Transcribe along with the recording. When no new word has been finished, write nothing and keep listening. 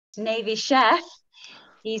Navy chef.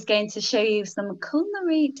 He's going to show you some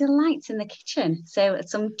culinary delights in the kitchen. So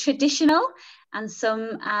some traditional and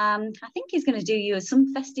some, I think he's going to do you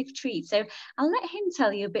some festive treats. So I'll let him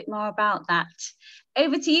tell you a bit more about that.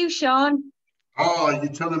 Over to you, Shaun. Oh,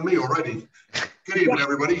 you're telling me already. Good evening,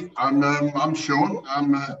 everybody. I'm Shaun.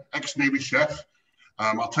 I'm an ex-Navy chef.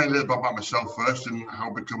 I'll tell you a little bit about myself first and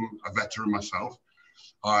how I become a veteran myself.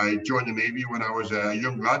 I joined the Navy when I was a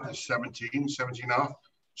young lad, 17 and a half.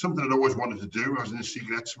 Something I'd always wanted to do. I was in the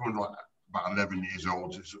Secret when like about 11 years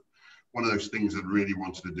old. It's one of those things I really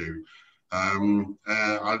wanted to do.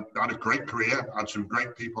 I had a great career. I had some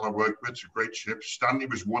great people I worked with, some great ships. Stanley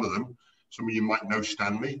was one of them. Some of you might know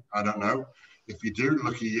Stanley. I don't know. If you do,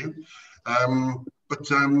 lucky you.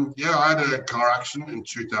 Yeah, I had a car accident in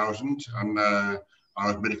 2000 and I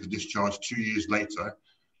was medically discharged 2 years later.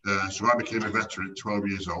 So I became a veteran at 12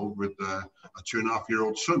 years old with a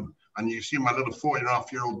 2.5-year-old son. And you see my little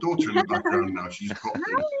 4.5-year-old daughter in the background now. She's popped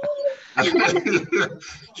in.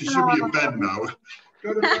 She should be in bed now.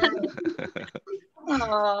 Go to bed.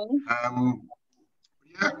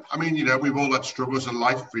 Yeah, I mean, you know, we've all had struggles in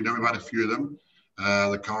life. We know we've had a few of them.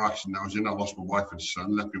 The car accident I was in, I lost my wife and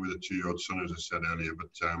son, left me with a 2-year-old son, as I said earlier. But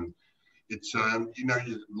it's, you know,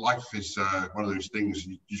 life is one of those things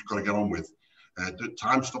you just got to get on with.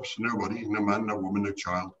 Time stops for nobody, no man, no woman, no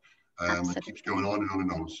child. It keeps going on and on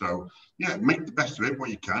and on. So, yeah, make the best of it, what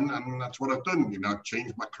you can. And that's what I've done. You know, I've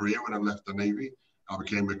changed my career when I left the Navy. I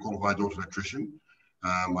became a qualified auto electrician.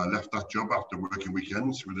 I left that job after working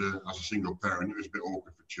weekends as a single parent. It was a bit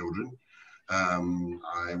awkward for children.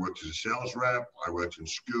 I worked as a sales rep. I worked in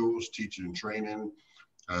schools, teaching and training.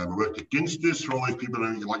 I worked at Ginsters for all those people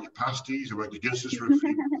who like your pasties. I worked at Ginsters for a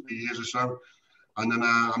few years or so. And then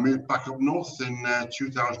I moved back up north in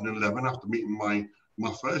 2011 after meeting my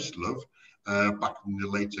first love back in the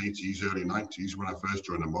late 80s, early 90s when I first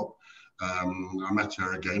joined them up. I met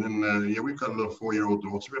her again, and yeah, we've got a little 4-year-old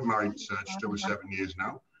daughter. We've been married just over 7 years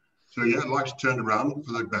now. So yeah, life's turned around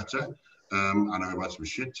for the better. I know I've had some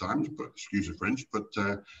shit times, but excuse the French, but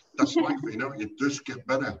that's life, you know, it does get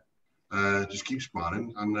better. Just keep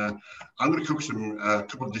smiling. And I'm going to cook a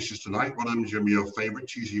couple of dishes tonight. One of them is going to be your favorite,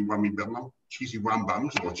 cheesy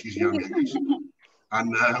wham-bams or cheesy hammies.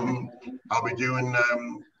 And I'll be doing,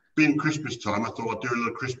 being Christmas time, I thought I'd do a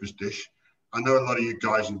little Christmas dish. I know a lot of you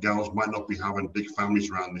guys and gals might not be having big families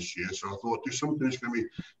around this year, so I thought I'd do something that's going to be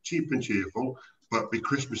cheap and cheerful, but be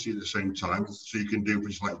Christmassy at the same time, so you can do it for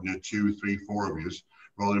just like, you know, 2, 3, 4 of you,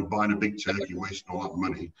 rather than buying a big turkey, wasting all that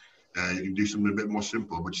money. You can do something a bit more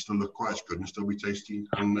simple, but still look quite as good and still be tasty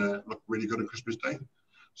and look really good on Christmas Day.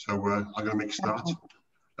 So I'm going to make a start.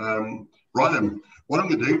 Right then, what I'm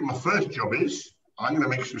going to do, my first job is, I'm going to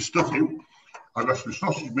make some stuffing. I've got some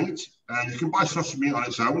sausage meat. You can buy sausage meat on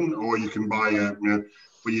its own, or you can buy, you know,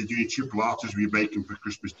 when you do your chipolatas with your bacon for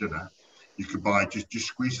Christmas dinner, you can buy, just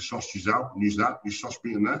squeeze the sausages out and use sausage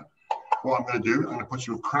meat in there. What I'm going to do, I'm going to put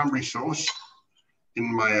some cranberry sauce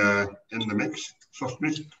in the mix, sausage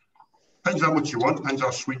meat. Depends how much you want, depends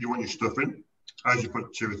how sweet you want your stuffing. As you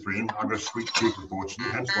put 2 or 3 in, I've got a sweet tooth,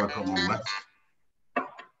 unfortunately, hence why I've got one left.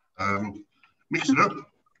 Mix it up,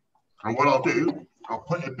 and what I'll do, I'll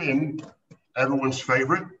put it in everyone's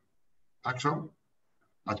favourite, Axel.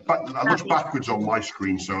 I look backwards on my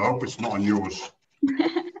screen, so I hope it's not on yours.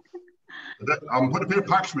 I'm putting a bit of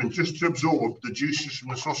Paxman just to absorb the juices from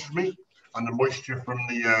the sausage meat and the moisture from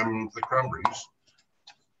the cranberries.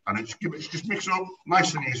 And just mix it up,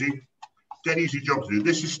 nice and easy. Dead easy job to do.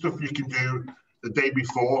 This is stuff you can do the day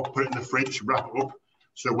before, put it in the fridge, wrap it up.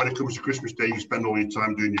 So when it comes to Christmas Day, you spend all your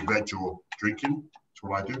time doing your veg or drinking. That's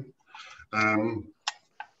what I do.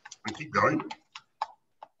 And keep going.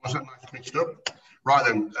 Was that nice mixed up? Right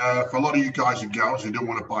then, for a lot of you guys and gals who don't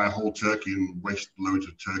want to buy a whole turkey and waste loads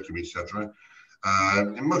of turkey meat, etc.,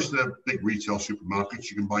 in most of the big retail supermarkets,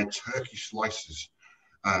 you can buy turkey slices.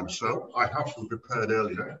 So I have some prepared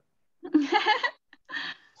earlier.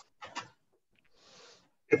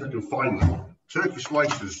 If I can find them. Turkey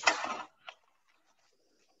slices.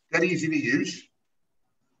 Dead easy to use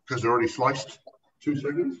because they're already sliced. 2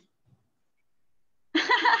 seconds.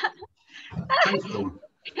 You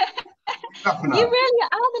really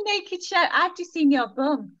are the naked chef. I've just seen your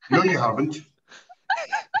bum. No, you haven't.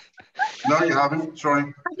 No, you haven't.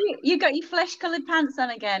 Sorry. You got your flesh-coloured pants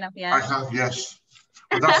on again, have you? I have, yes.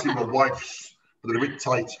 But that's in my wife's. But they're a bit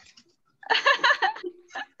tight.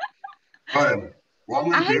 What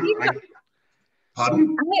I'm going to do...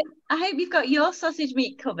 Pardon? I hope you've got your sausage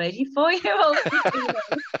meat covered. Your 4-year-old.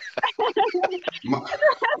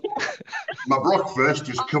 my breakfast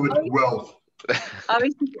is covered well. I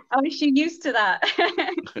wish you're used to that.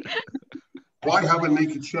 Why have a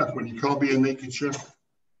naked chef when you can't be a naked chef?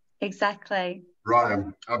 Exactly. Right,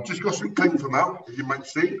 I've just got some cling film out, as you might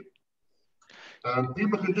see.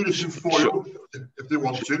 People can do this in foil if they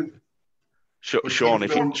want to. Shaun,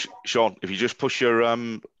 if you just push your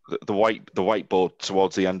the whiteboard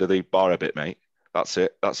towards the end of the bar a bit, mate. That's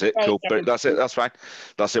it. Cool. That's it. That's fine.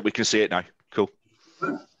 That's it. We can see it now. Cool.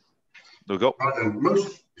 There we go. Right, then.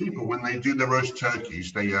 Most people, when they do their roast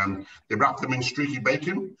turkeys, they wrap them in streaky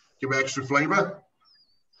bacon, give it extra flavour.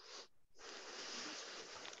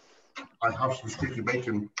 I have some streaky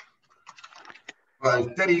bacon. Right,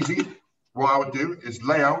 it's dead easy. What I would do is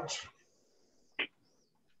lay out,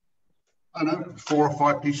 I don't know, 4 or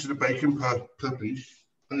 5 pieces of bacon per piece,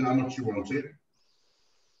 depending on how much you want it.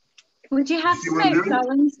 Would you have smoked or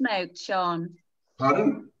unsmoked, Shaun?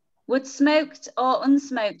 Pardon? Would smoked or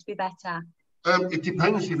unsmoked be better? It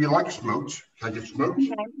depends. If you like smoked, can get smoked.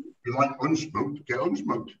 Okay. If you like unsmoked, get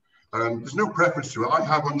unsmoked. There's no preference to it. I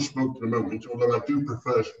have unsmoked at the moment, although I do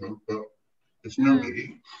prefer smoked, but it's no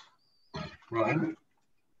biggie. Right.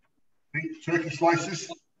 Turkey slices,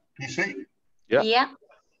 can you see? Yeah. Yeah.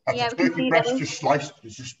 That's a turkey breast just sliced.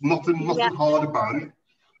 There's just nothing hard about it.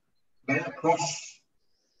 Lay it across.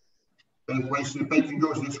 Then place the bacon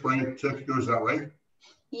goes this way, turkey goes that way.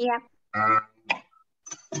 Yeah.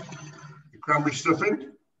 The cranberry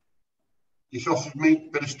stuffing, your sausage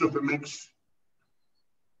meat, bit of stuffing mix.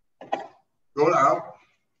 Roll it out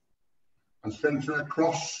and centre it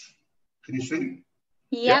across. Can you see?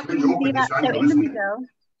 Yeah, we can see that. So in the middle.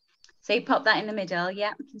 So you pop that in the middle.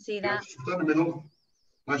 Yeah, we can see that. Yeah, in the middle.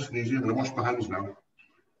 Nice and easy. I'm going to wash my hands now.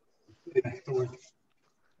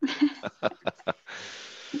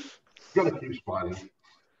 Got to keep smiling.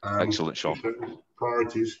 Excellent, Shaun.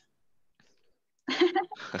 Priorities.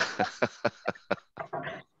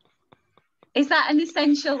 Is that an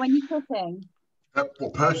essential when you're cooking? Well,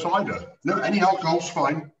 per cider. No, any alcohol's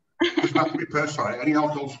fine. It doesn't have to be per cider. Any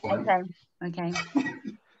alcohol's fine. Okay.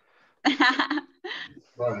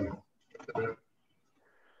 Right.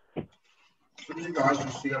 So you guys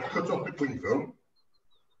can see I've cut off the cling film.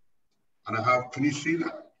 And I have, can you see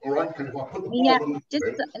that? All right, if I put the ball on just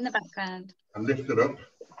in the background. And lift it up.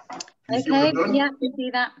 Okay, yeah, you see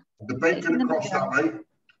that. The bacon across that way,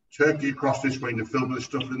 turkey across this way, and the fill with the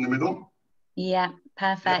stuff in the middle. Yeah,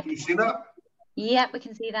 perfect. Can you see that? Yeah, we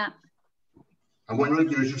can see that. And what you're going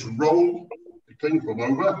to do is just roll the cling film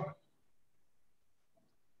over.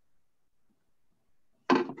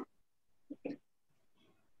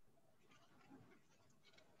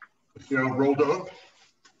 See how I've rolled it up?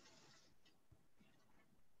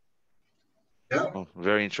 Yeah. Oh,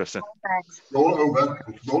 very interesting. Perfect. Roll it over,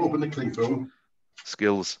 roll up in the cling film.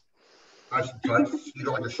 Skills. Nice and tight. You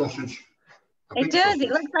got like a sausage. It does. Sausage. It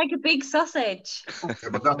looks like a big sausage. Yeah,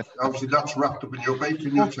 but that's obviously that's wrapped up in your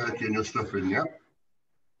bacon, your turkey, and your stuffing. Yeah.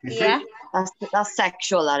 Yeah. That's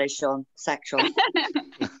sexual, that is, Shaun. Sexual. You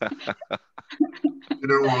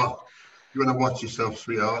know what? You want to watch yourself,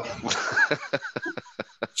 sweetheart.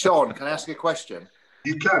 Shaun, can I ask you a question?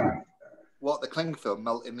 You can. What, the cling film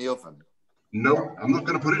melt in the oven? No, I'm not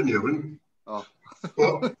going to put it in the oven. Oh.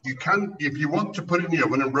 But you can, if you want to put it in the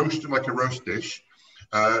oven and roast it like a roast dish,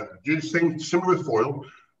 do the thing similar with foil.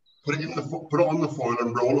 Put it on the foil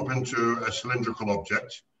and roll up into a cylindrical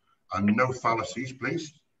object, and no fallacies,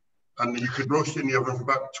 please. And you could roast it in the oven for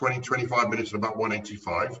about 20-25 minutes at about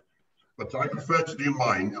 185. But I prefer to do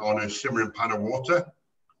mine on a simmering pan of water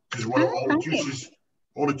because all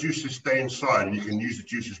the juices stay inside, and you can use the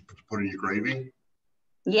juices to put in your gravy.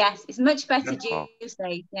 Yes, it's much better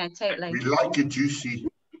juicy. Yeah, totally. We like a juicy.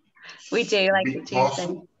 We do like it juicy.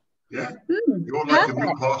 Parcel. Yeah. You all like a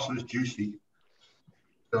meat parcel is juicy.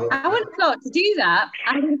 So, I would have thought to do that.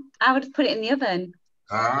 I would have put it in the oven.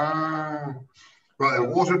 Right.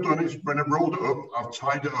 What I've done is when I've rolled it up, I've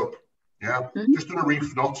tied it up. Yeah. Just done a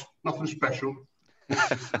reef knot, nothing special.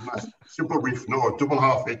 Nice, simple reef knot, double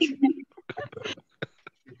half hitch.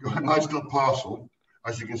 You've got a nice little parcel,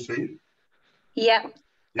 as you can see. Yep.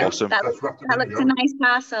 Yeah, awesome. That looks a nice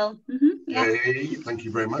parcel. Hey, thank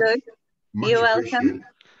you very much. Good. You're welcome.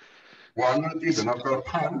 What I'm going to do then, I've got a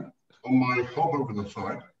pan on my hob over the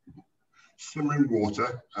side, simmering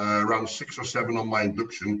water, around 6 or 7 on my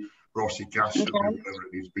induction, or obviously gas, whatever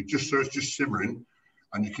it needs to be, just so it's just simmering.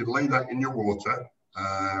 And you can lay that in your water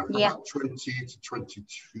for about 20 to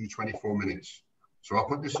 22, 24 minutes. So I'll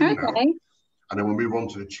put this in now, and then we'll move on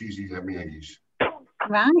to the cheesy Hammy Eggies.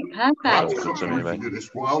 Right, perfect. Do this.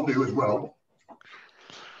 What I'll do as well.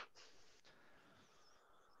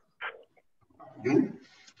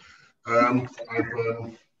 I've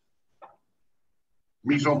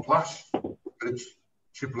mise en place. It's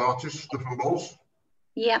chipolatas, stuffing balls.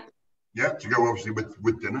 Yep. Yeah, to go obviously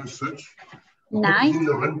with dinner as such. Nice.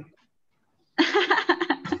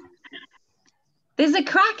 There's a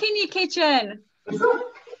crack in your kitchen.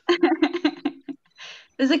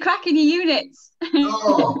 There's a crack in your units.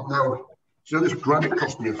 Oh, no. So this granite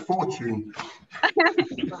cost me a fortune.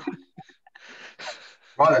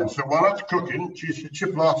 Right then, so while that's cooking, cheese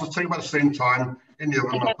chip last, let's take about the same time in the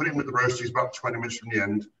oven. I'll put it in with the roasties about 20 minutes from the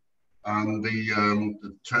end. And the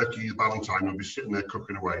turkey, the Ballotine, will be sitting there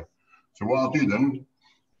cooking away. So what I'll do then,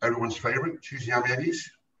 everyone's favourite, cheesy hammy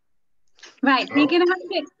eggies. Right, so you're going to have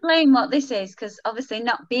to explain what this is, because obviously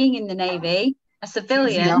not being in the Navy, a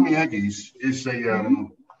civilian. Cheesy hammy eggies is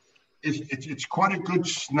it's quite a good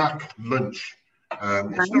snack lunch.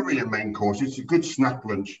 It's not really a main course, it's a good snack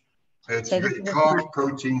lunch. You've got your carbs,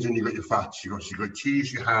 proteins, and you've got your fats. You've got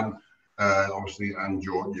cheese, your ham, obviously, and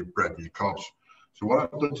your bread, your carbs. So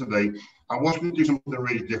what I've done today, I was going to do something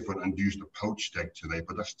really different and use the poached egg today,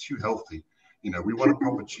 but that's too healthy. You know, we want a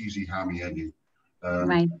proper cheesy hammy eggy.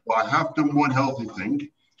 Right. But I have done one healthy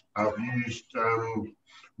thing. I've used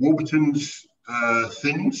Warburton's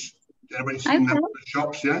thins. Everybody seen them at the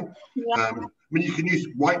shops, yeah? I mean, you can use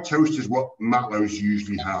white toast is what Matlow's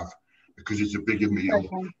usually have because it's a bigger meal.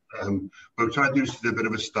 But I'm trying to do this as a bit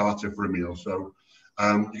of a starter for a meal. So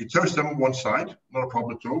you can toast them on one side, not a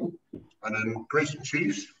problem at all. And then grate some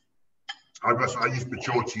cheese. I use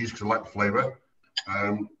mature cheese because I like the flavour.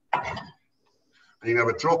 And you have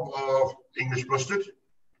a drop of English mustard.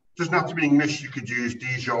 Doesn't have to be English. You could use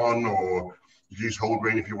Dijon or you could use whole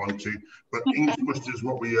grain if you want to. But English mustard is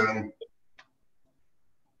what we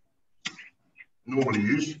normally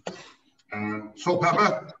use. Salt,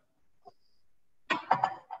 pepper.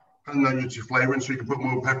 And then use your flavouring, so you can put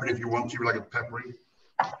more pepper in if you want to, like a peppery.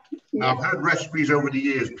 Now, I've heard recipes over the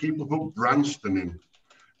years, people put Branston in.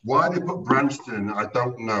 Why they put Branston in, I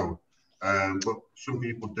don't know, but some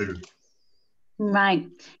people do. Right.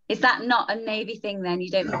 Is that not a Navy thing then? You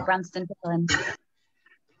don't put Branston pickle in?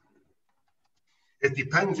 It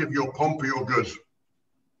depends if you're pumpy or good.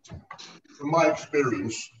 From my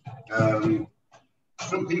experience,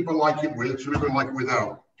 some people like it with, some people like it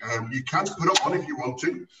without. You can put it on if you want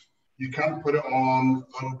to. You can put it on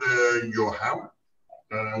under your ham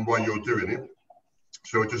while you're doing it.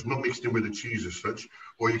 So it's just not mixed in with the cheese as such.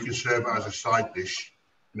 Or you can serve it as a side dish,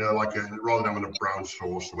 you know, like rather than with a brown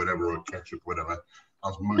sauce or whatever, or ketchup, whatever,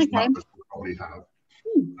 as most Matlow's will probably have.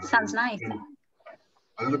 Sounds nice.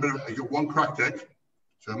 A little bit of, you got one cracked egg.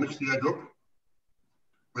 So mix the egg up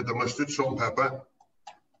with the mustard, salt and pepper.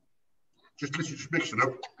 Just literally mix it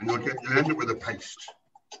up and you'll end up with a paste,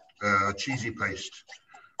 cheesy paste.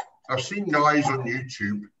 I've seen guys on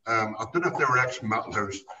YouTube, I don't know if they were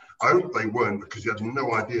ex-Matlow's, I hope they weren't because they had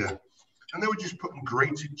no idea. And they were just putting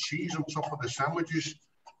grated cheese on top of the sandwiches,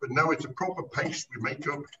 but no, it's a proper paste we make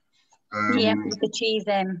up. With the cheese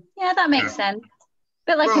in. Yeah, that makes sense.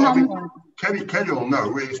 Bit like an omelette. Kelly will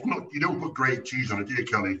know, it's not, you don't put grated cheese on it, do you,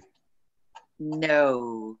 Kelly?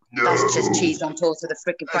 No, that's just cheese on toast with a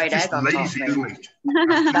freaking fried egg on top. Lazy, isn't it?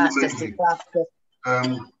 That's just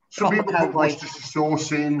some people put Worcestershire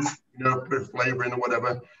sauce in, you know, put flavour in or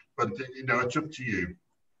whatever, but you know, it's up to you.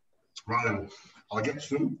 Right then, I'll get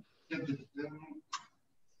some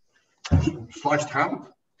sliced ham.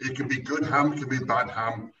 It can be good ham, it can be bad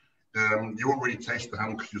ham. You won't really taste the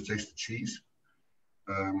ham because you'll taste the cheese.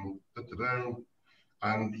 And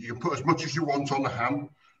you can put as much as you want on the ham.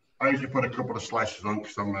 I usually put a couple of slices on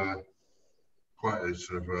because I'm quite a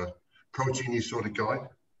sort of proteiny sort of guy.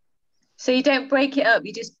 So you don't break it up,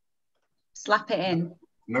 you just slap it in?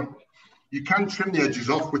 No. You can trim the edges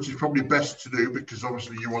off, which is probably best to do because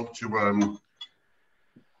obviously you want to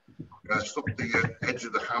stop the edge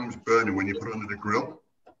of the hams burning when you put it under the grill.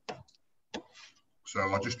 So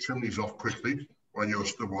I'll just trim these off quickly while you're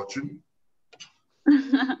still watching.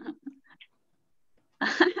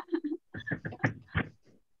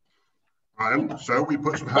 So we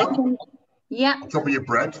put some ham on top of your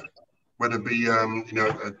bread, whether it be you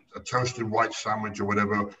know, a toasted white sandwich or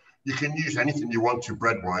whatever. You can use anything you want to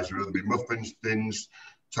bread-wise, whether it be muffins, thins,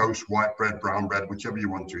 toast, white bread, brown bread, whichever you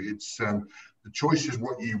want to. It's the choice is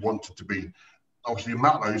what you want it to be. Obviously,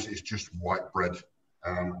 Matlow's is just white bread.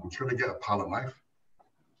 I'm trying to get a palette knife.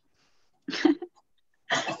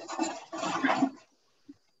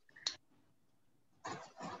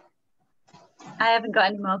 I haven't got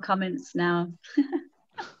any more comments now.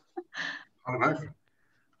 Palette knife.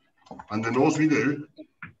 And then all we do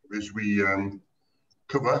is we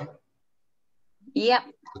cover the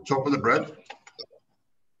top of the bread,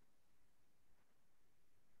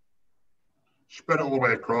 spread it all the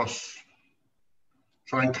way across,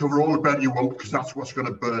 try and cover all the bread you want because that's what's going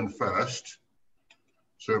to burn first.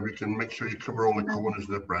 So we can make sure you cover all the corners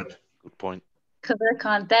of the bread. Good point. Cover the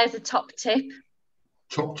corner. There's a top tip.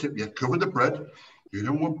 Top tip, yeah, cover the bread. You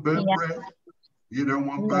don't want burnt bread. You don't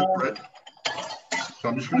want burnt bread. So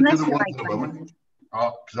I'm just going to do the one for the moment,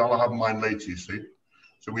 because I'll have mine later, you see.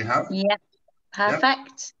 So we have. Yeah,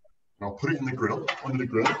 perfect. And I'll put it in the grill, under the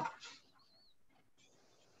grill.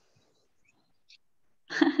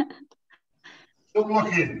 Stop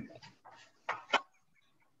looking.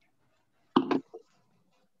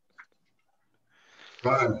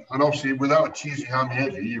 Right, and obviously without a cheesy hammy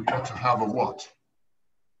eggy, you've got to have a what?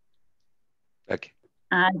 Egg.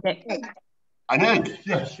 And egg. An egg,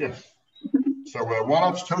 yes. So while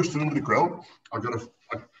I'm toasting under the grill, I've got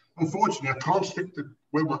unfortunately, I can't stick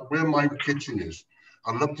where my kitchen is.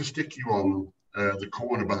 I'd love to stick you on the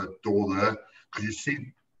corner by the door there, because you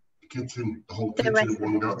see the kitchen, the whole kitchen in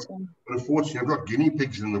one go. But unfortunately, I've got guinea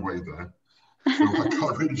pigs in the way there. So I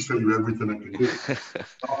can't really show you everything I can do.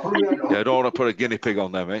 Yeah, I don't want to put a guinea pig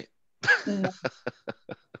on there, mate. Yeah,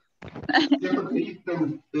 but they eat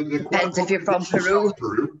them. Depends if you're from Peru.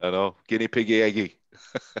 I know, guinea piggy eggy.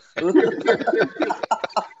 God.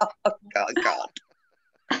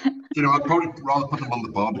 You know, I'd probably rather put them on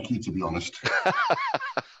the barbecue, to be honest.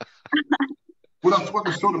 Well, that's what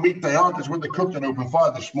the sort of meat they are, because when they're cooked on open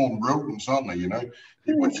fire, they're small rodents, aren't they? You know,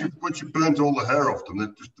 once you burn all the hair off them,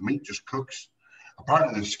 the meat just cooks.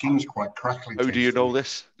 Apparently, the skin's quite crackly. How do you know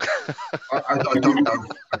this? I don't know.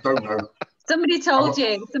 I don't know. Somebody told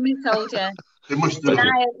you. They must do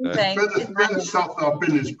it. Further south I've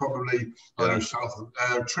been is probably south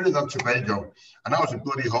of Trinidad and Tobago, and that was a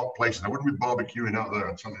bloody hot place, and I wouldn't be barbecuing out there,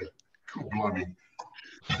 I tell you. God blimey.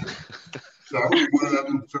 So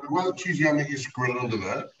while the cheesy ham is grilled under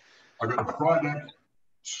there, I've got the fried egg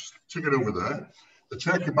sticking over there. The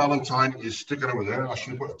turkey ballotine is sticking over there. I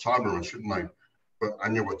should have put a timer on, shouldn't I? But I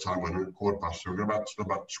knew what time we're at, quarter past, so we're about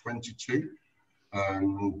 22.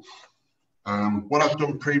 What I've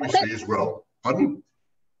done previously as well. Pardon?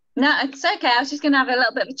 No, it's okay. I was just going to have a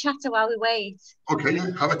little bit of a chatter while we wait. Okay,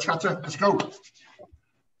 yeah, have a chatter. Let's go.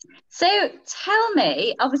 So tell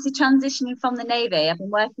me, obviously transitioning from the Navy, I've been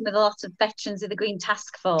working with a lot of veterans of the Green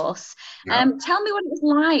Task Force. Yeah. Tell me what it was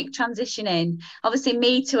like transitioning. Obviously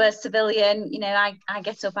me to a civilian, you know, I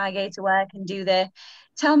get up, I go to work and do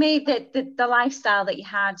tell me the lifestyle that you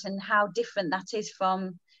had and how different that is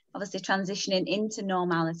from obviously transitioning into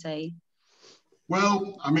normality.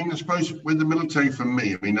 Well, I mean, I suppose with the military for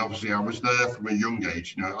me, I mean, obviously I was there from a young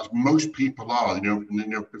age, you know, as most people are, you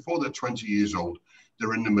know, before they're 20 years old,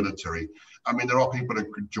 they're in the military. I mean, there are people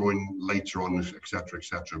that could join later on, et cetera,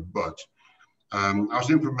 but I was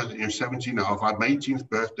in for 17 and a half. I had my 18th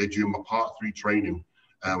birthday during my Part 3 training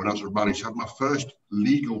when I was at Rally. So I had my first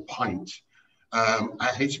legal pint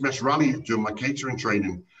at HMS Rally during my catering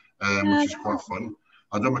training, which is quite fun.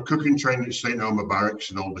 I'd done my cooking training at St. Elmer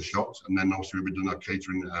Barracks in Aldershot, and then also we've done our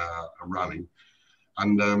catering at Rally.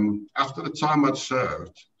 And after the time I'd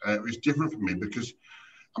served, it was different for me because,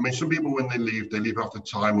 I mean, some people when they leave after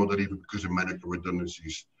time or they leave because of medical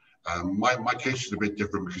redundancies. My case is a bit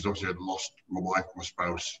different because obviously I'd lost my wife, my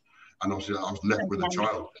spouse, and obviously I was left with a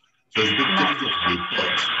child. So it's a bit difficult for me,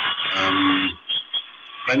 but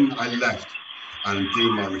when I left and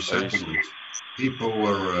doing my resettlement, people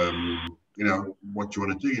were, you know, what do you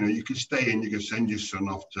want to do? You know, you can stay in, you can send your son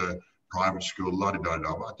off to private school,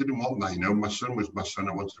 la-di-da-da, but I didn't want that, you know. My son was my son.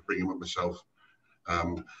 I wanted to bring him up myself.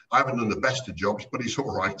 I haven't done the best of jobs, but he's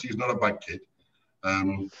all right. He's not a bad kid.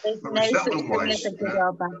 There's no such thing as a good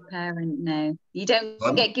or bad parent, no. You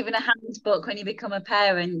don't get given a handbook when you become a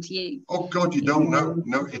parent. Oh, God, you don't know.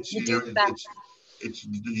 No, it's, you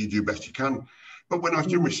do best you can. But when I was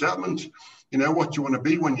doing resettlement, you know, what do you want to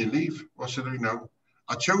be when you leave? I said, you know,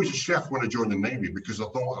 I chose a chef when I joined the Navy because I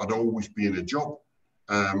thought I'd always be in a job.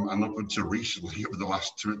 And up until recently, over the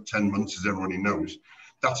last 10 months, as everybody knows,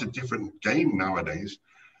 that's a different game nowadays.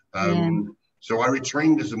 So I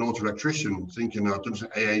retrained as an auto electrician, thinking I'd done some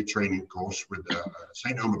AA training course with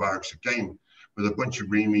St. Elmer Barracks again, with a bunch of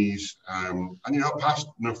Reamies. And, you know, I passed,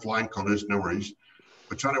 no flying colours, no worries.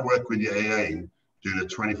 But trying to work with the AA, doing a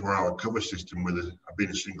 24-hour cover system with being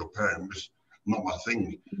a single parent was not my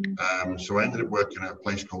thing. So I ended up working at a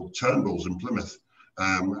place called Turnbull's in Plymouth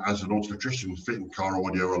as an auto electrician, fitting car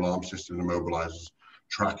audio, alarm systems, immobilizers,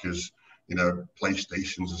 trackers, you know,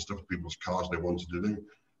 PlayStations and stuff, people's cars they wanted to do.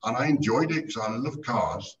 And I enjoyed it because I love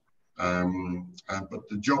cars. But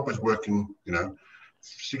the job was working, you know,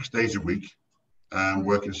 6 days a week,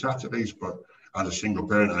 working Saturdays. But as a single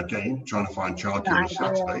parent, again, trying to find childcare on a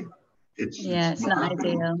Saturday, it's not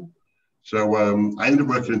ideal. So I ended up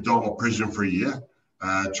working in Dartmoor prison for a year.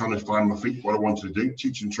 trying to find my feet, what I wanted to do,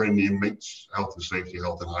 teach and train the inmates, health and safety,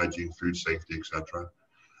 health and hygiene, food safety, etc.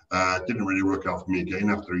 Didn't really work out for me again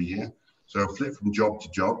after a year. So I flipped from job to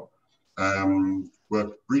job.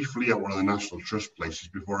 Worked briefly at one of the National Trust places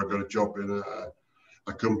before I got a job in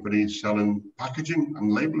a company selling packaging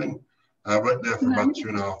and labelling. I worked there for about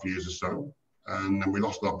 2.5 years or so. And then we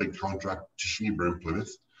lost our big contract to Sheba in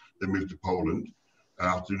Plymouth. Then moved to Poland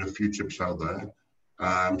after doing a few trips out there.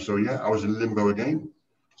 So yeah, I was in limbo again.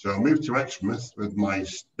 So I moved to Xmas with my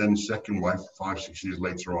then second wife 5-6 years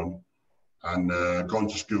later on, and gone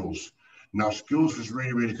to schools. Now schools was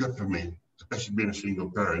really, really good for me, especially being a single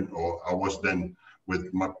parent, or I was then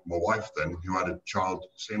with my wife then, who had a child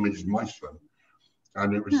same age as my son.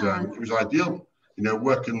 And it was ideal, you know,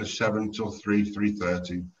 working the 7 till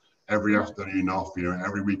 3:30, every afternoon off, you know,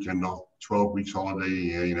 every weekend off, 12 weeks holiday a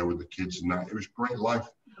year, you know, with the kids and that. It was great life,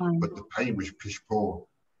 but the pay was pish poor.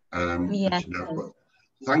 You know, but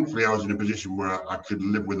thankfully, I was in a position where I could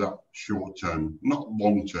live with that short term, not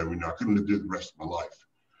long term. You know, I couldn't live it the rest of my life.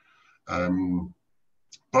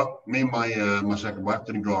 But me and my second wife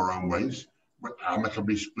didn't go our own ways. But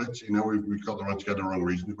amicably split. You know, we got the run together wrong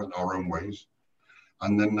reasons, went our own ways.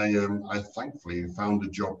 And then I thankfully found a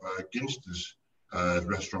job at Ginster's as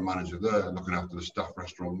restaurant manager there, looking after the staff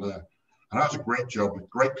restaurant there. And that was a great job, a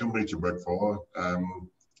great company to work for.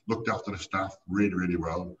 Looked after the staff really, really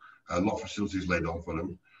well. A lot of facilities laid on for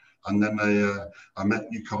them. And then I met,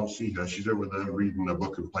 you can't see her, she's over there reading a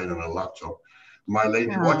book and playing on her laptop. My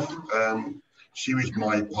lady wife, she was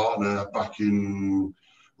my partner back in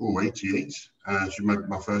 88. She was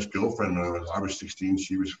my first girlfriend when I was 16,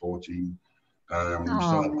 she was 14. We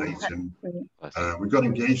started dating. We got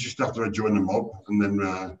engaged just after I joined the mob. And then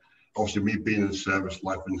obviously me being in service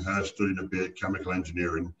life and her studying a bit of chemical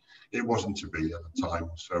engineering, it wasn't to be at the time.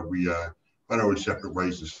 So we went our separate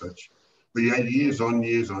ways as such. But yeah, years on.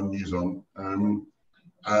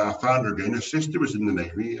 I found her again. Her sister was in the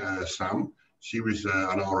Navy, Sam. She was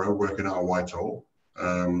an RO working out of Whitehall,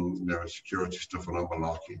 you know, security stuff on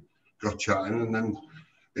Malarkey. Got chatting, and then,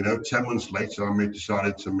 you know, 10 months later, I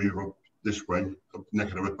decided to move up this way, up neck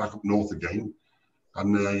of the wood, back up north again.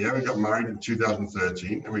 And yeah, we got married in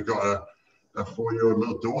 2013, and we got a 4-year-old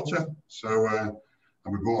little daughter. So,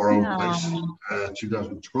 and we bought our own place,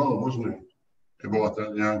 2012, wasn't it? We bought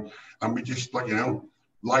that, you know, and we just, like, you know,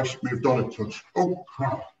 life's moved on a touch. Oh,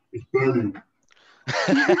 crap, it's burning.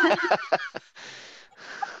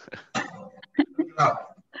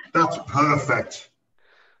 That's perfect.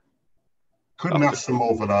 Couldn't ask some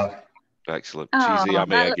more for that. Excellent. Cheesy,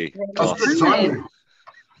 Hammy, Eggy. That's good timing.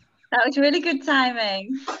 That was really good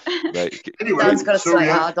timing. Right. Anyway, Dan's got a slight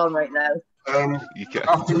hard on right now.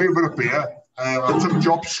 After moving up here, I took a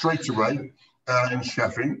job straight away in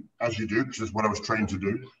chefing, as you do, because that's what I was trained to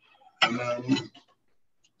do. And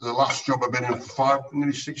the last job I've been in for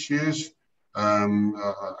nearly 6 years,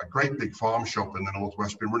 a great big farm shop in the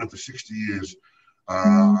Northwest, been running for 60 years.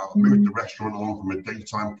 I moved the restaurant on from a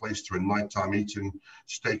daytime place to a nighttime eating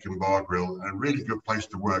steak and bar grill, and a really good place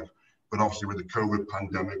to work. But obviously with the COVID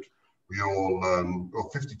pandemic, we all,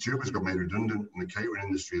 52 of us got made redundant in the catering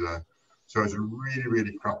industry there. So it's a really,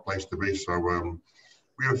 really crap place to be. So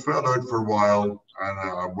we were furloughed for a while, and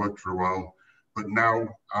I worked for a while, but now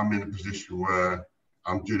I'm in a position where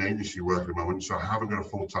I'm doing agency work at the moment, so I haven't got a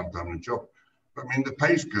full-time permanent job. But I mean, the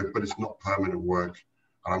pay's good, but it's not permanent work.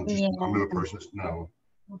 And I'm in the process now.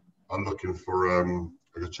 I'm looking for, I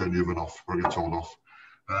can turn the oven off before I get told off.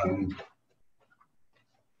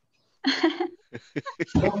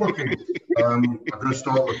 Stop looking. I'm going to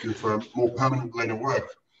start looking for a more permanent line of work.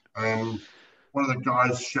 One of the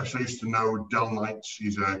guys, chefs I used to know, Del Knights,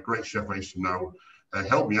 he's a great chef I used to know,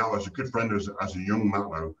 helped me out as a good friend as a young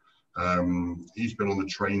Matlow. He's been on the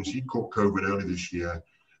trains. He caught COVID early this year.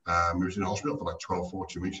 He was in hospital for like 12,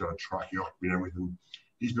 14 weeks, had a tracheotomy and everything.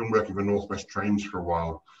 He's been working for Northwest Trains for a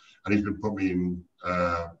while, and he's been putting me in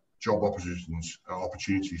job opportunities,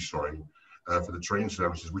 for the train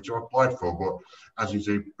services, which I applied for. But as you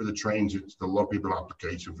say, for the trains, it's a lot of people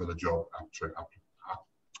applicating for the job,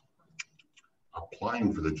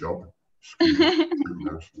 applying for the job.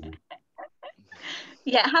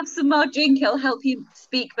 Yeah, have some more drink. It'll help you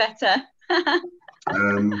speak better.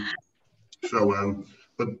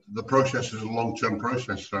 But the process is a long-term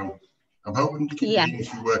process, so I'm hoping to keep the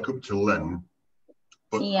agency work up till then,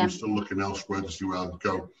 but I'm still looking elsewhere to see where I'll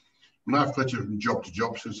go. I mean, I've flitted from job to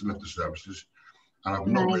job since I left the services, and I've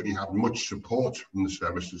not really had much support from the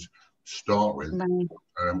services to start with,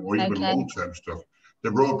 or even long-term stuff.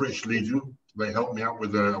 The Royal British Legion, they helped me out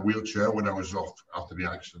with a wheelchair when I was off after the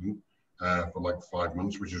accident for like 5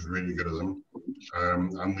 months, which is really good of them.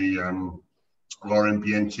 And of our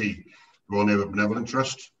MPNT, Royal Naval Benevolent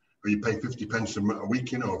Trust, where you pay 50 pence a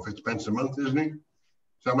week, or 50 pence a month, isn't it?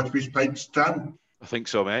 Is that how much we paid, Stan? I think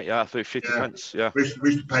so, mate. Yeah, I think 50 pence. Yeah. We used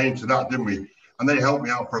to pay into that, didn't we? And they helped me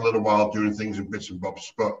out for a little while doing things in bits and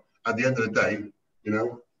bobs. But at the end of the day,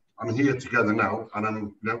 I'm here together now, and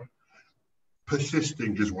I'm,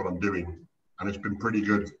 persisting is what I'm doing, and it's been pretty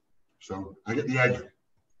good. So I get the edge.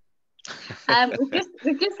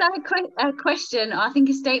 We've just had a question, or I think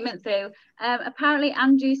a statement through. Apparently,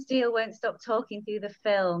 Andrew Steele won't stop talking through the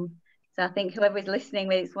film. So I think whoever is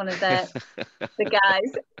listening, it's one of the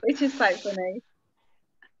guys, which is quite funny.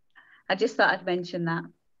 I just thought I'd mention that.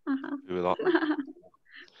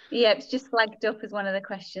 Yeah, it's just flagged up as one of the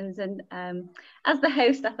questions, and as the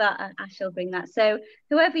host, I thought I shall bring that. So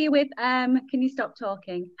whoever you're with, can you stop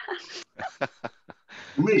talking?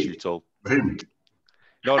 Me? You told him.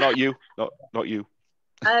 No, not you. Not you.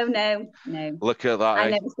 Oh no. Look at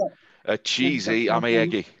that. A cheesy Hammy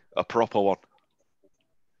Eggy, a proper one.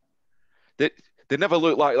 They never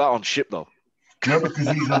look like that on ship though. No, because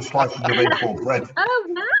he's on slices of A4 bread. Oh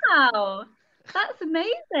wow, that's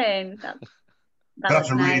amazing.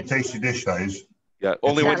 That's a really tasty dish, that is. Yeah,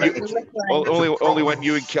 only when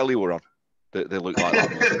you and Kelly were on, they look like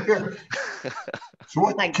that.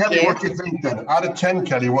 So Kelly, what do you think then? Out of 10,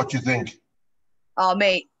 Kelly, what do you think? Oh,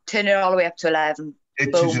 mate, turn it all the way up to 11.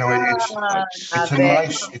 It's a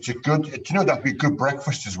nice, it's a good, that'd be a good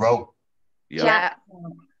breakfast as well. Yeah.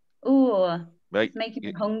 Oh, it's making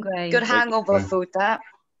me hungry. Good hangover food, that.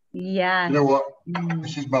 Yeah. You know what?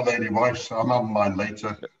 This is my lady wife, so I'm having mine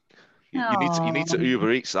later. You need to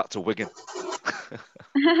Uber Eats that to Wigan.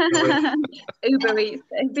 Uber Eats.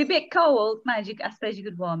 It'd be a bit cold. I suppose you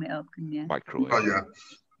could warm it up, couldn't you? Microwave. Oh, yeah.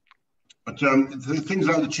 But the things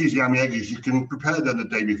like the cheesy Hammy Eggies, you can prepare them the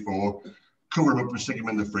day before, cover them up and stick them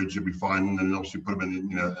in the fridge, you'll be fine, and then obviously put them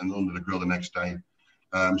in, and under the grill the next day.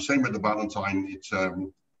 Same with the Ballotine. It's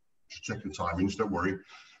just check the timings, don't worry.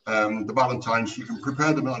 The Ballotines, you can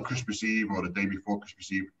prepare them on Christmas Eve or the day before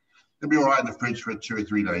Christmas Eve. They'll be all right in the fridge for 2 or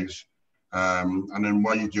 3 days. And then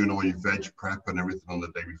while you're doing all your veg prep and everything on the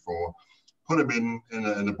day before, put them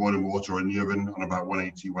in the boiling water or in the oven on about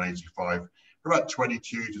 180, 185 for about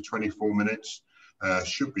 22 to 24 minutes.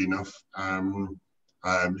 Should be enough. You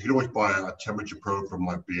can always buy a temperature probe from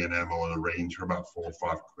like B&M or the Range for about 4 or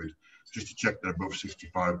 5 quid, just to check they're above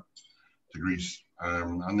 65 degrees.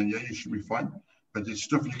 And then, you should be fine. But it's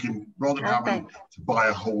stuff you can, rather than having to buy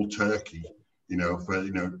a whole turkey, for,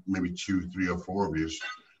 maybe 2, 3 or 4 of you.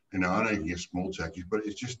 I know you can get small turkeys, but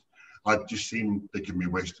it's just, I've just seen they can be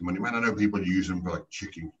wasting money. Man, I know people use them for like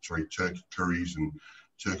turkey curries and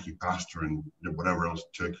turkey pasta and whatever else,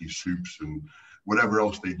 turkey soups and whatever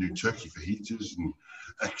else they do, turkey fajitas and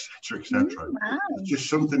etc. Wow. It's just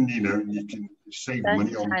something, you can save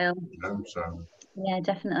money on, so. Yeah,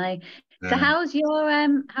 definitely. Yeah. So how's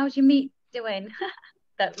your meat doing?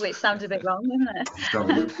 Which sounds a bit wrong, doesn't it?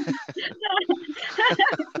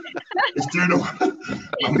 It's doing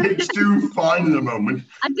my meat's doing fine at the moment.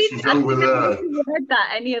 I didn't heard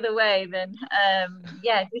that any other way than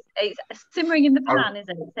it's simmering in the pan, is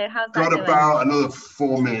it? So how's that got doing? About another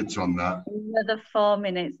 4 minutes on that. Another 4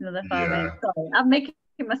 minutes. Sorry, I'm making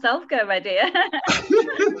myself go ready.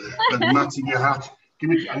 Like matting your hat. I'm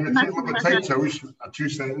going to take my potatoes at 2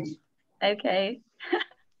 seconds. Okay.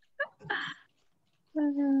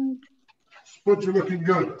 Spuds are looking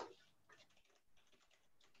good.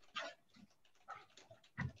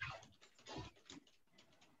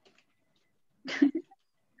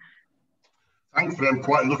 Thankfully, I'm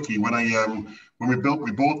quite lucky. When we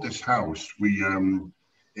bought this house,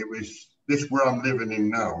 it was this where I'm living in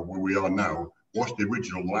now, where we are now, was the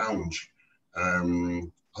original lounge.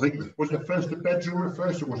 I think was it first the bedroom at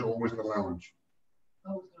first, or was it always the lounge?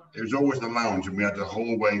 It was always the lounge, and we had the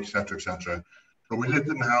hallway, etc., etc. But we lived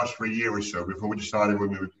in the house for a year or so before we decided when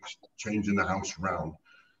we were changing the house around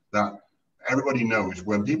that everybody knows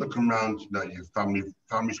when people come round, your families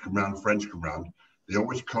come round, friends come round, they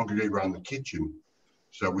always congregate around the kitchen.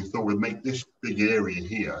 So we thought we'd make this big area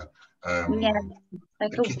here.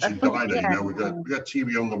 The kitchen diner, we got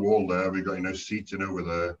TV on the wall there, we got seating over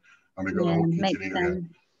there, and we got the whole kitchen area.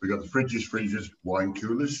 We got the fridges, freezers, wine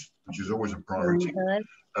coolers, which is always a priority.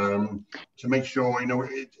 To make sure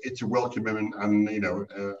it's a welcoming and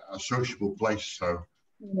a sociable place. So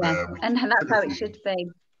and that's how it should be.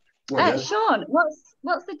 Shaun,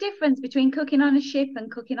 what's the difference between cooking on a ship and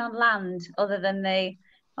cooking on land, other than the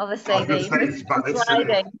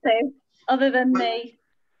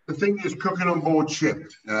thing is, cooking on board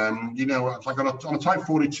ship, like on a Type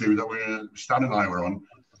 42 that Stan and I were on,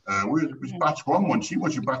 it was batch 1 once. You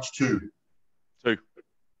watched your batch 2. 2.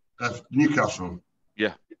 Newcastle.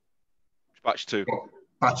 Yeah. Batch 2. Oh,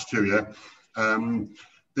 batch 2, yeah.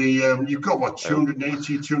 You've got what,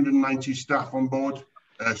 280, 290 staff on board?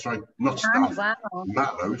 Sorry, not staff,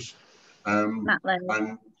 matlows. And,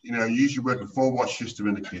 you know, you usually work a 4-watch system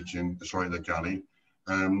in the kitchen, the galley.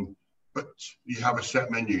 But you have a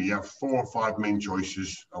set menu. You have 4 or 5 main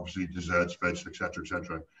choices, obviously desserts, veg, etc.,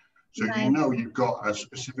 etc. So you know you've got a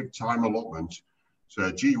specific time allotment.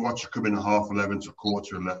 So G watch come in at 11:30 to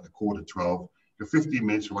quarter 12. You're 15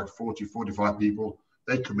 minutes for like 40, 45 people.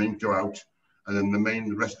 They come in, go out, and then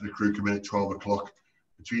the rest of the crew come in at 12 o'clock.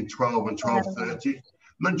 Between 12 and 12:30.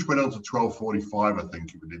 Lunch went on to 12:45, I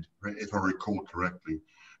think it did, if I recall correctly.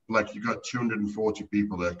 Like you've got 240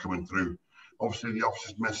 people there coming through. Obviously, the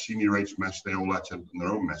officers' mess, senior rates mess, they all attend their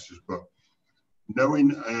own messes. But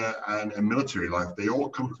knowing a military life, they all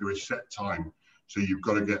come through a set time. So you've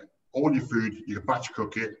got to get all your food, you can batch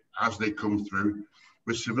cook it as they come through.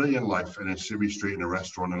 With civilian life in a civvy street in a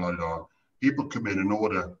restaurant and like that, people come in and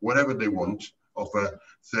order whatever they want off a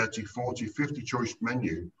 30, 40, 50 choice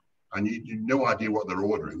menu. And you no idea what they're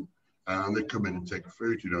ordering. And they come in and take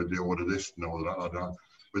food, you know, they order this and all that, like that.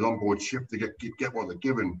 With onboard ship, they get what they're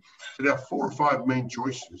given. So they have 4 or 5 main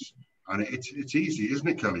choices, and it's easy, isn't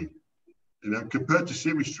it, Kelly? You know, compared to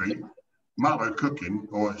Civvy Street, matlow cooking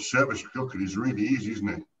or service cooking is really easy, isn't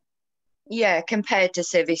it? Yeah, compared to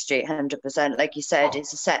Civvy Street, 100%. Like you said,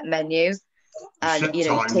 it's a set menu, and you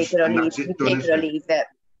know, take it or leave it.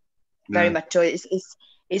 Very much so.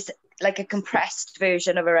 It's like a compressed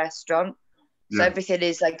version of a restaurant. So everything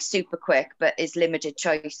is like super quick, but is limited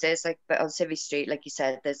choices. Like, but on Civvy Street, like you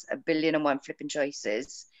said, there's 1,000,000,001 flipping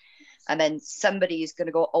choices, and then somebody is going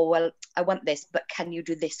to go, oh well, I want this, but can you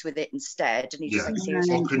do this with it instead? And you just like,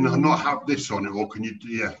 seriously, or can I not have this on it, or can you?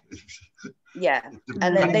 Yeah,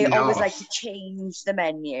 and then they always like to change the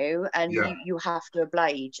menu, and you have to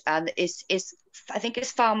oblige. And it's I think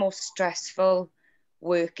it's far more stressful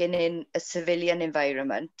working in a civilian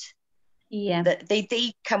environment. Yeah, that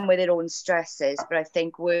they come with their own stresses, but I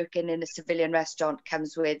think working in a civilian restaurant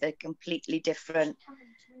comes with a completely different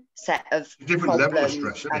set of problems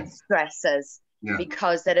stress, and stresses,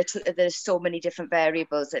 because there are so many different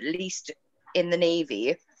variables. At least in the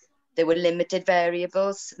Navy, there were limited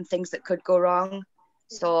variables and things that could go wrong.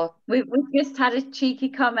 So we've just had a cheeky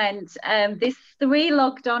comment. This 3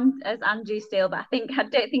 logged on as Andrew Steele, but I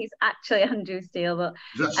don't think it's actually Andrew Steele. But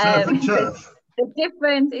is that the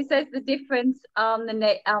difference, it says the difference on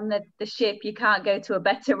the ship, you can't go to a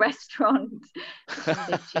better restaurant. Which is a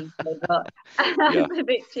bit cheeky, but it's a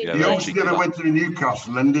bit cheeky. You also never went to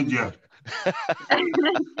Newcastle, then, did you?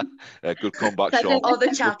 Good comeback, Shaun. Oh,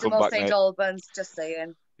 the Chatham or St Albans, just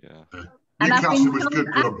saying. Yeah. Newcastle was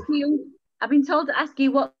good club. I've been told to ask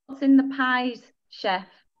you what's in the pies, chef.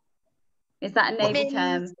 Is that a Navy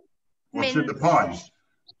term? What's in the pies?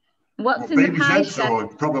 What's in the pies, chef? Or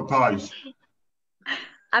proper pies?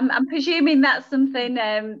 I'm presuming that's something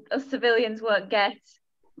us civilians won't get.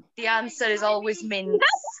 The answer is always mince.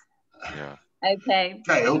 Yeah. Okay.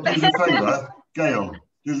 Gail, do us a favour. Gail,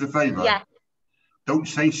 do us a favour. Yeah. Don't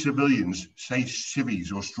say civilians. Say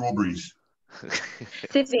civvies or strawberries.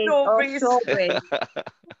 Civvies or strawberries.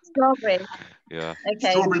 Strawberries. Yeah.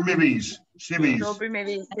 Okay. Strawberry mivvies. Civvies. Strawberry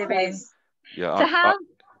mivvies. Okay. Yeah. So how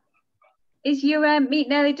is your meat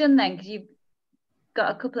nearly done then? Because you've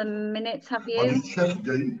got a couple of minutes, have you? I just checked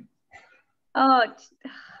it. Oh,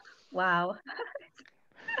 wow.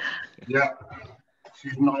 Yeah.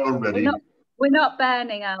 She's not already. We're not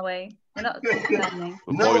burning, are we? We're not burning.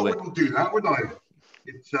 No, I wouldn't do that, would I?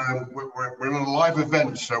 It's we're in a live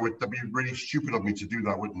event, so it'd be really stupid of me to do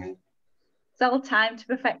that, wouldn't it? It's all timed to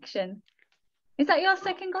perfection. Is that your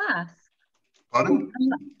second glass? Pardon?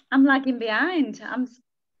 I'm lagging behind.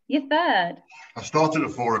 You're third. I started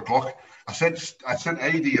at 4 o'clock. I sent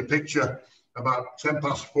Eggy a picture about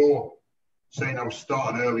 4:10, saying I'm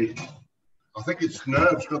starting early. I think it's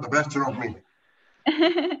nerves got the better of me.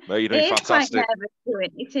 No, you're doing fantastic.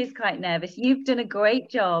 It is quite nervous. You've done a great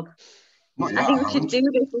job. I think we should do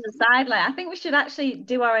this as a sideline. I think we should actually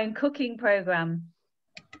do our own cooking program.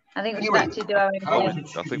 I think we should actually do our own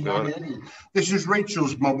thing. This is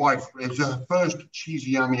Rachel's, my wife. It's her first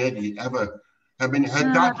cheesy yummy Eggy ever. I mean,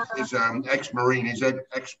 her dad is ex-Marine. He's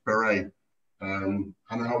ex-beret. And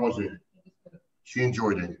how was it? She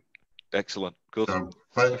enjoyed it. Excellent. Good.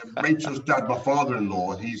 But Rachel's dad, my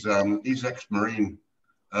father-in-law, he's ex-Marine.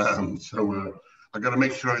 So I got to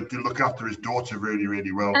make sure I do look after his daughter really,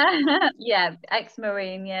 really well. Yeah,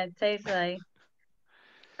 ex-Marine. Yeah, totally.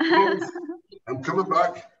 I'm coming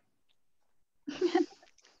back.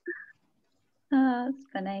 Oh, that's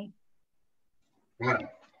funny. Right.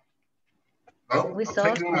 Oh, We I'm saw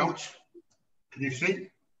taking them out. Can you see?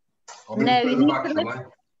 No,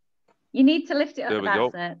 you need to lift it up.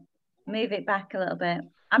 That's it. Move it back a little bit.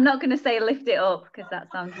 I'm not going to say lift it up because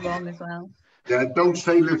that sounds wrong as well. Yeah, don't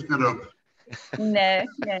say lift it up. No.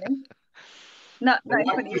 Not in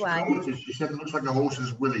front of your wife. She said it looks like a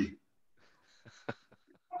horse's willy.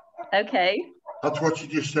 Okay. That's what she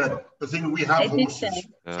just said. The thing we have horses,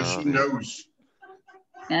 so she knows.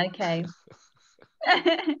 Okay.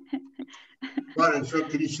 Right, and so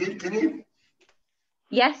can you see? Can you?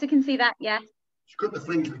 Yes, I can see that. Yes. She's got the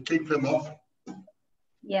thing to keep them off.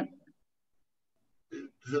 Yep.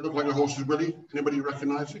 Does it look like a horse's willy? Anybody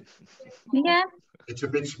recognise it? Yeah. It's a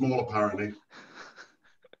bit small, apparently.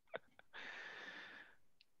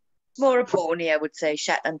 More a pony, I would say,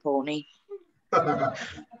 Shetland pony.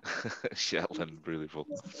 Shetland, beautiful.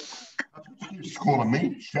 That's what she keeps calling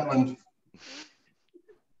me, Shetland.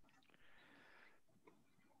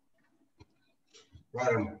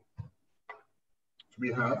 Right.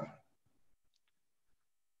 We have.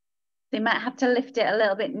 They might have to lift it a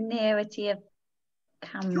little bit nearer to your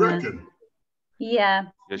camera. Do you reckon? Yeah.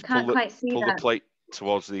 Just can't quite see pull that. The plate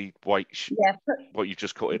towards the white. Yeah. What you've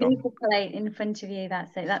just cut it on. The plate in front of you.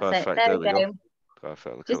 That's it. That's perfect. it. There we go.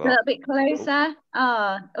 Perfect. Look just at a little bit closer.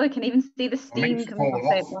 Oh, we can even see the steam coming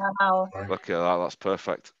off it. Wow. Look at that. That's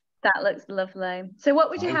perfect. That looks lovely. So what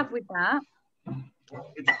would you have with that?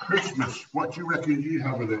 It's Christmas. What do you reckon you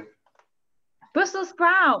have with it? Brussels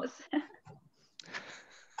sprouts.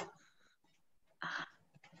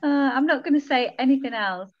 I'm not going to say anything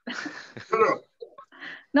else.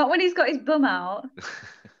 Not when he's got his bum out.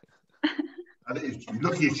 And it's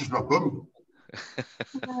lucky it's just my bum.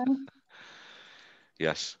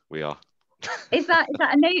 Yes, we are. Is that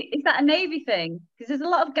a Navy thing? Because there's a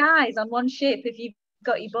lot of guys on one ship if you've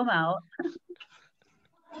got your bum out.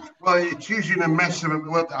 Well, it's usually a mess of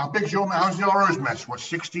how big's your how's your mess? What,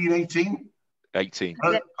 16, 18? 18.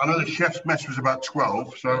 I know the chef's mess was about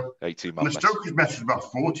 12, so 18. And the stoker's mess was about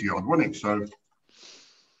 40 odd, wasn't it? So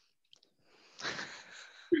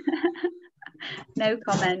no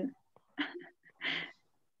comment.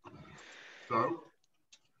 So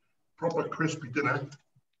proper crispy dinner.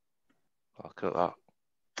 Look at that.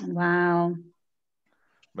 Wow.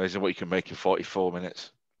 Amazing what you can make in 44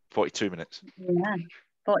 minutes. 42 minutes. Yeah.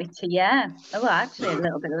 42, yeah. Oh, actually, a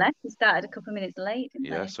little bit less. We started a couple of minutes late, didn't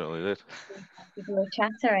we? Yeah, certainly did. People were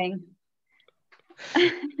chattering.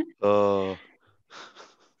 Oh.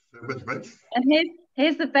 And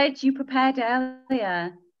here's the veg you prepared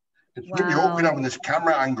earlier. It's really awkward having this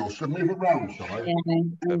camera angle, so move it around, shall I?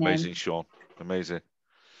 Yeah, amazing, Shaun. Amazing.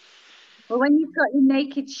 Well, when you've got your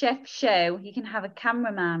naked chef show, you can have a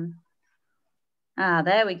cameraman. Ah,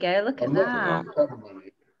 there we go. Look at that.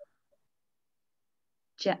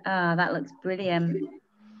 That looks brilliant.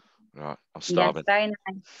 Right, I'm starving. Yes, very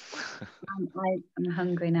nice. I'm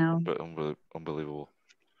hungry now. But unbelievable.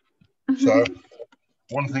 So,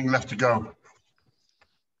 one thing left to go.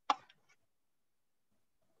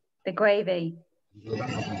 The gravy.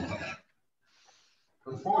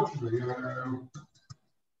 Unfortunately,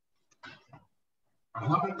 I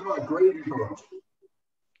haven't got a gravy for it.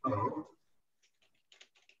 Hello.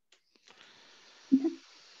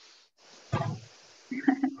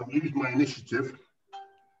 I've used my initiative.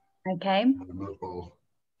 Okay.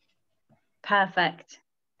 Perfect.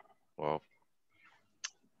 Wow.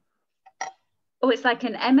 Oh, it's like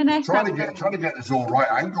an M&S. Trying to get this all right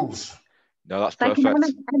angles. No, that's it's perfect.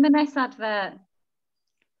 Like an M&S advert.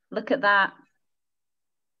 Look at that.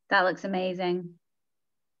 That looks amazing.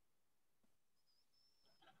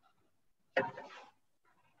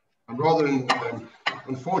 And rather than,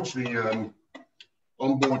 unfortunately,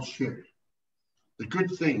 on board ship, the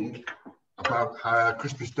good thing about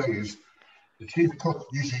Christmas Day is the chief cook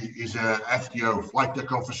usually is a FDO, flight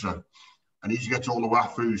deck officer, and he gets all the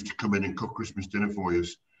wafus to come in and cook Christmas dinner for you.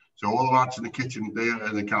 So all the lads in the kitchen, they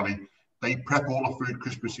in the galley, they prep all the food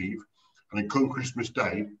Christmas Eve, and then come Christmas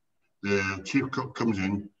Day, the chief cook comes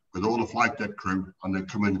in with all the flight deck crew, and they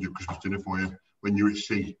come in and do Christmas dinner for you when you're at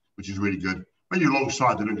sea, which is really good. When you're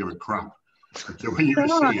alongside, they don't give a crap. But when you're at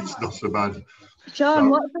sea, it's not so bad. Shaun,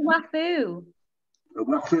 what's a wafu? A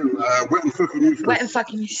wafu, wet and fucking useless. Wet and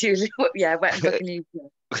fucking useless. Yeah, wet and fucking useless.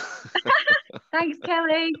 Thanks,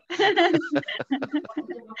 Kelly. Okay.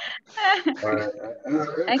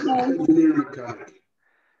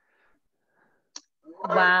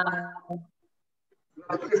 Wow.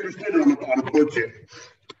 Christmas dinner on a budget.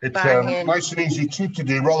 It's nice and easy, cheap to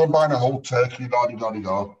do, rather than buying a whole turkey,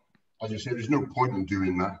 la-di-da-di-da. As I say, there's no point in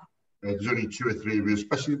doing that. There's only 2 or 3 of us,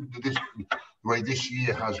 especially the way this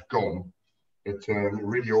year has gone. It's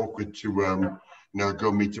really awkward to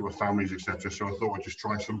go meet up with families, etc. So I thought I'd just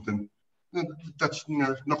try something that's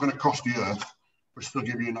not going to cost the earth, but still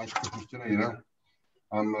give you a nice Christmas dinner,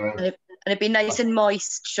 And it'd be nice and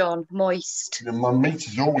moist, Shaun, moist. My meat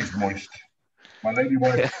is always moist. My lady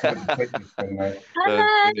wife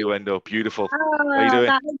innuendo, beautiful. Oh, how you doing?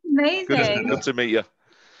 That is amazing. Good to meet you.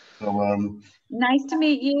 So, nice to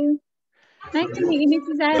meet you. Nice to meet you,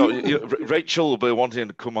 Mrs. M. Rachel will be wanting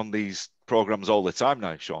to come on these programs all the time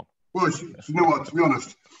now, Shaun. Well, you know what? To be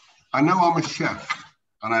honest, I know I'm a chef,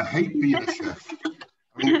 and I hate being a chef.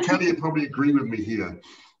 I mean, Kelly would probably agree with me here.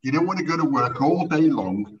 You don't want to go to work all day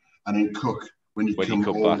long and then cook when you come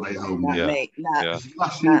all back. Day home. It's the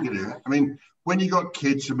last thing you can do. I mean, when you got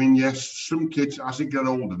kids, I mean, yes, some kids, as they get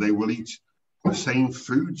older, they will eat the same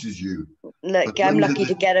foods as you. Look, I'm lucky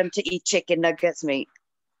to get them to eat chicken nuggets, mate.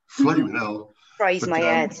 Flaming hell. Fries my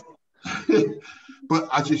head. But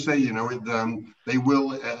as you say, they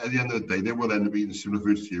will, at the end of the day, they will end up eating similar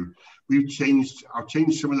foods to you. I've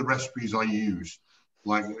changed some of the recipes I use,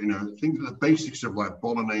 like, things the basics of like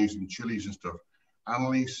bolognese and chilies and stuff.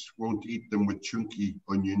 Annalise won't eat them with chunky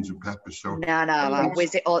onions and peppers. So no,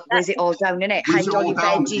 whiz it all down in it. Hide all your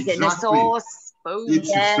veggies in the sauce. Boom. It's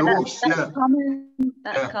a sauce, that's common.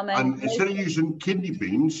 That's common. And instead of using kidney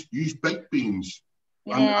beans, use baked beans.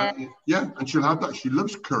 Yeah. And she'll have that. She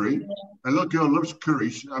loves curry. Yeah. A little girl loves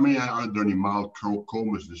curry. I mean, I don't any mild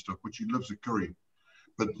comas and stuff, but she loves the curry.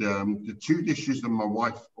 But the two dishes that my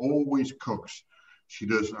wife always cooks, she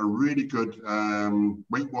does a really good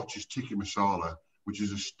Weight Watchers tikka masala, which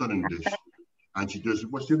is a stunning dish. And she does,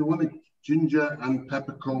 what's the other one? Ginger and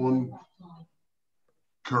peppercorn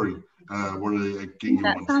curry. One of the gingham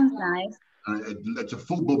ones. That sounds nice. It's a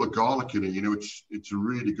full bulb of garlic in it, it's a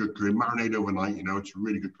really good curry. Marinate overnight, it's a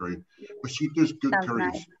really good curry. But she does good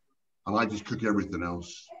curries, nice. And I just cook everything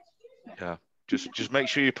else. Yeah, just make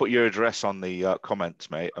sure you put your address on the comments,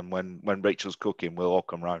 mate. And when Rachel's cooking, we'll all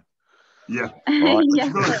come round. Yeah. All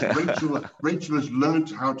right. Rachel has learned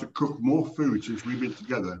how to cook more food since we've been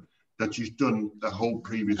together than she's done the whole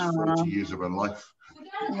previous 40 years of her life.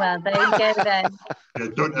 Well, there you go then. Yeah,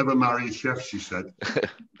 don't ever marry a chef, she said.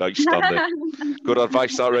 Outstanding. Good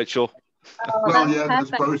advice, that, Rachel. Well, yeah, I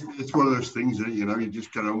suppose it's one of those things that, you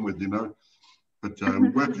just get on with, But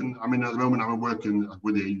working, I mean, at the moment, I'm working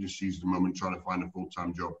with the agencies at the moment, trying to find a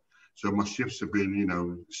full-time job. So my shifts have been,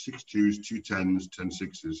 6-2s, 2-10s,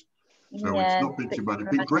 10-6s. So it's not been too bad.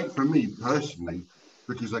 It's been great for me personally,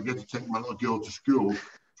 because I get to take my little girl to school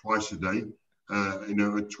twice a day.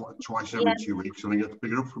 Twice every 2 weeks, and I get to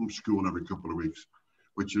pick it up from school every couple of weeks,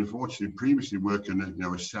 which unfortunately previously working a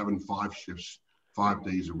 7-5 shifts, 5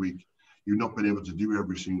 days a week, you've not been able to do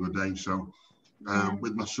every single day. So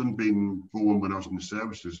with my son being born when I was in the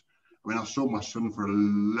services, I mean, I saw my son for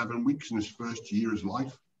 11 weeks in his first year of his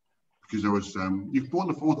life, because I was, he was born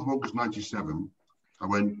the 4th of August, 97. I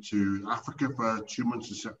went to Africa for 2 months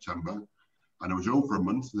in September, and I was over a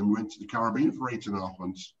month, and then we went to the Caribbean for 8.5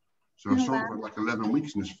 months. So I saw him for like 11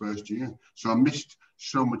 weeks in his first year. So I missed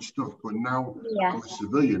so much stuff. But now I'm a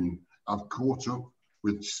civilian. I've caught up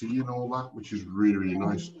with seeing all that, which is really, really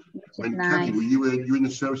nice. Kelly, were you in the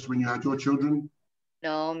service when you had your children?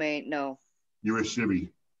 No, mate, no. You were a civvy?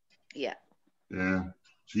 Yeah. Yeah.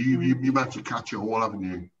 So you managed to catch it all, haven't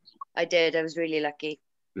you? I did. I was really lucky.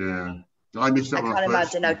 Yeah. I missed that. I can't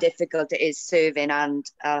imagine how difficult it is serving and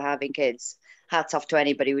having kids. Hats off to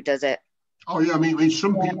anybody who does it. Oh yeah, I mean,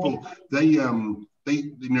 some people they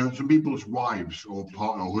some people's wives or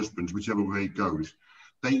partner or husbands, whichever way it goes,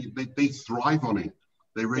 they thrive on it.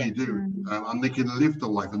 They really do, and they can live the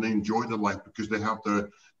life and they enjoy the life because they have their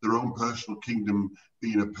own personal kingdom,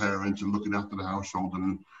 being a parent and looking after the household.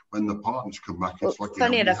 And when the partners come back, it's like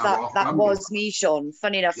funny enough that was me, Shaun.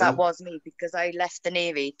 Funny enough, that was me because I left the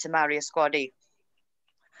Navy to marry a squaddie.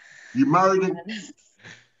 You married him?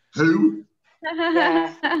 Who?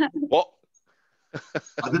 Yeah. What?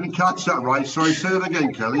 I didn't catch that right. Sorry, say that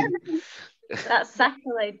again, Kelly. That's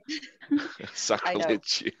sacrilege.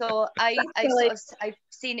 Sacrilege. So I've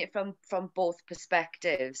seen it from both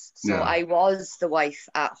perspectives. So I was the wife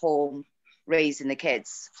at home raising the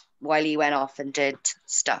kids while he went off and did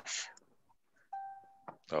stuff.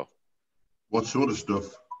 Oh. What sort of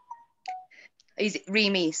stuff? He's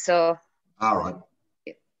Remy, so. All right.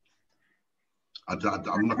 Yeah.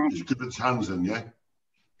 I'm not as good as hands in, yeah?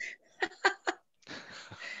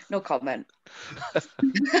 No comment.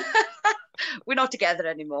 We're not together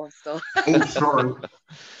anymore, so. Oh, sorry.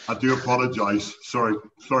 I do apologise. Sorry,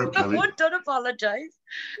 Kelly. Don't apologise.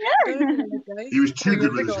 He was too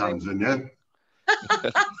good with his hands in, yeah?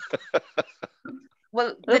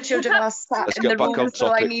 Well, the children are sat in the room,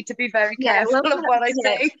 so I need to be very careful of what I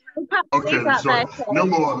say. Okay, sorry. No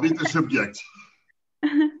more. Leave the subject.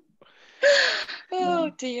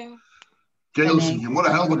 Oh dear. Gail singing. What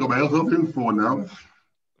the hell have I got my health up for now?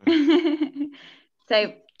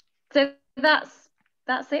 so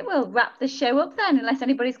that's it. We'll wrap the show up then, unless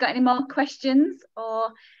anybody's got any more questions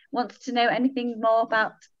or wants to know anything more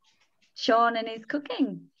about Shaun and his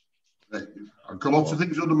cooking. I've got lots of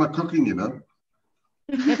things under my cooking, you know.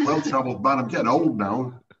 Well-travelled man. I'm getting old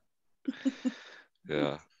now.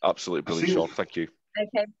 Yeah, absolutely brilliant, Shaun. Thank you.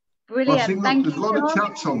 Okay, brilliant. Thank you. There's a lot of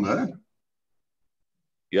chats on there.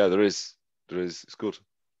 Yeah, there is. It's good.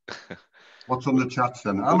 What's on the chats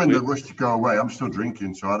then? I'm in the rush to go away. I'm still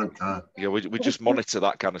drinking, so I don't care. Yeah, we just monitor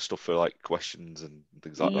that kind of stuff for like questions and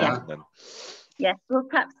things like that. And then... Yes, we'll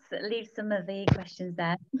perhaps leave some of the questions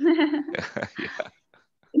there.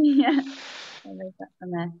 Yeah. I'll leave that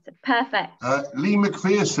on there. So, perfect. Lee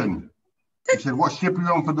McPherson. He said, what ship are you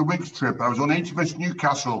on for the Wigs trip? I was on HMS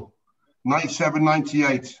Newcastle,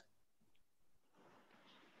 97-98.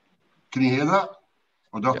 Can you hear that?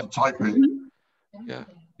 Or do I have to type it? Yeah,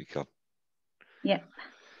 you can. Yep.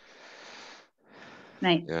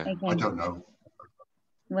 Right. Yeah. Okay. I don't know.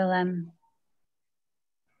 Well, I'm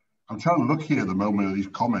trying to look here at the moment of these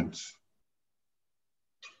comments.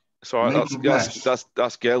 It's all right.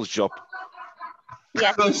 That's Gail's job.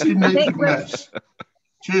 Yes. I see naked mess.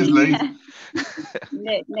 Cheers, Lee.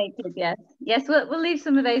 Naked, yes. Yes, we'll leave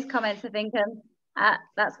some of those comments, I think.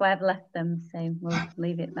 That's why I've left them, so we'll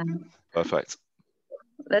leave it then. Perfect.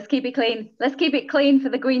 Let's keep it clean. Let's keep it clean for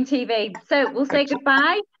the Green TV. So we'll say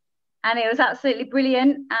goodbye. And it was absolutely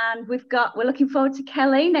brilliant. And we're looking forward to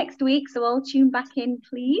Kelly next week. So all tune back in,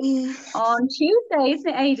 please, on Tuesday, isn't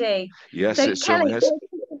it, AD? Yes, so it certainly is.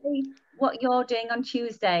 What you're doing on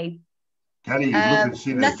Tuesday? Kelly,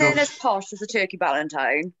 nothing as posh as a turkey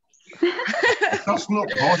Ballotine. That's not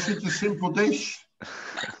posh. It's a simple dish.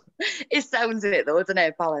 It sounds it though, doesn't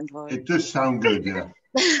it, Ballotine? It does sound good, yeah.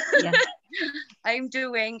 Yeah. I'm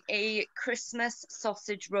doing a Christmas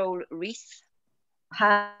sausage roll wreath.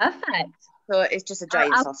 Perfect. So it's just a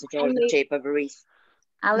giant sausage roll in the shape of a wreath.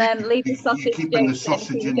 I'll leave the sausage. You're keeping the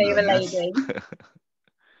sausage in there, yes.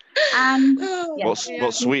 And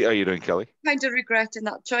what sweet are you doing, Kelly? Kind of regretting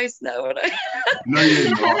that choice now. No, you're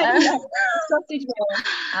not. Sausage roll.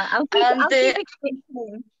 I'll keep it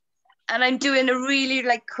clean. And I'm doing a really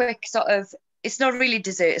quick sort of. It's not really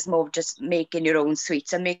dessert. It's more just making your own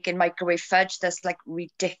sweets. I'm making microwave fudge that's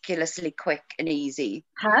ridiculously quick and easy.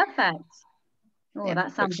 Perfect. Oh,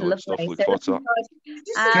 that sounds lovely. So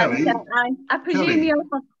I presume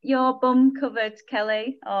your bum covered,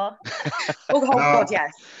 Kelly, or God,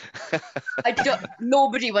 yes.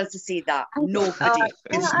 Nobody wants to see that. Nobody.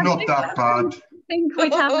 It's not that bad. I think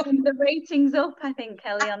we'd have the ratings up, I think,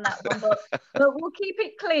 Kelly, on that one. But we'll keep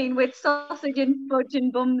it clean with sausage and fudge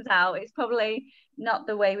and bums out. It's probably not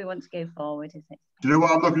the way we want to go forward, is it? Do you know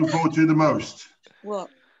what I'm looking forward to the most? What?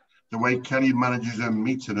 The way Kelly manages her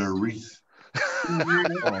meat and her wreath.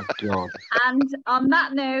 Oh God! And on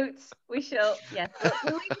that note, we'll leave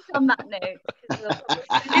it on that note.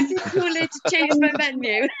 Is it too late to change my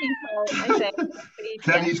menu?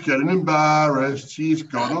 Kelly's getting embarrassed. She's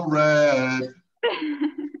gone all red.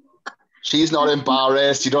 She's not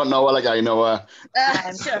embarrassed. You don't know her like I know her.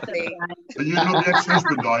 Surely. Are you not the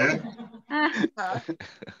ex-husband, are you?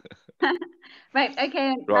 Right.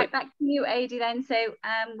 Okay. Right back to you, Adi. Then, so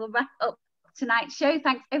we'll wrap up tonight's show.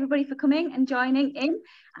 Thanks everybody for coming and joining in,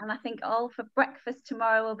 and I think all for breakfast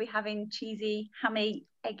tomorrow we'll be having cheesy hammy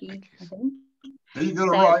eggy, I think. There you go.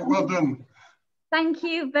 Right, well done. Thank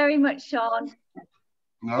you very much, Shaun.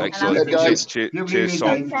 No, excellent, guys. Cheers,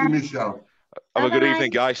 Shaun. Give me a shout. Have a good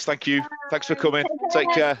evening, guys. Thank you. Thanks for coming.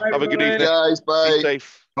 Take care. Have a good evening, guys. Bye. Be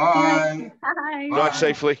safe. Bye. Bye. Drive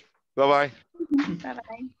safely. Bye bye. Bye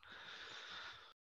bye.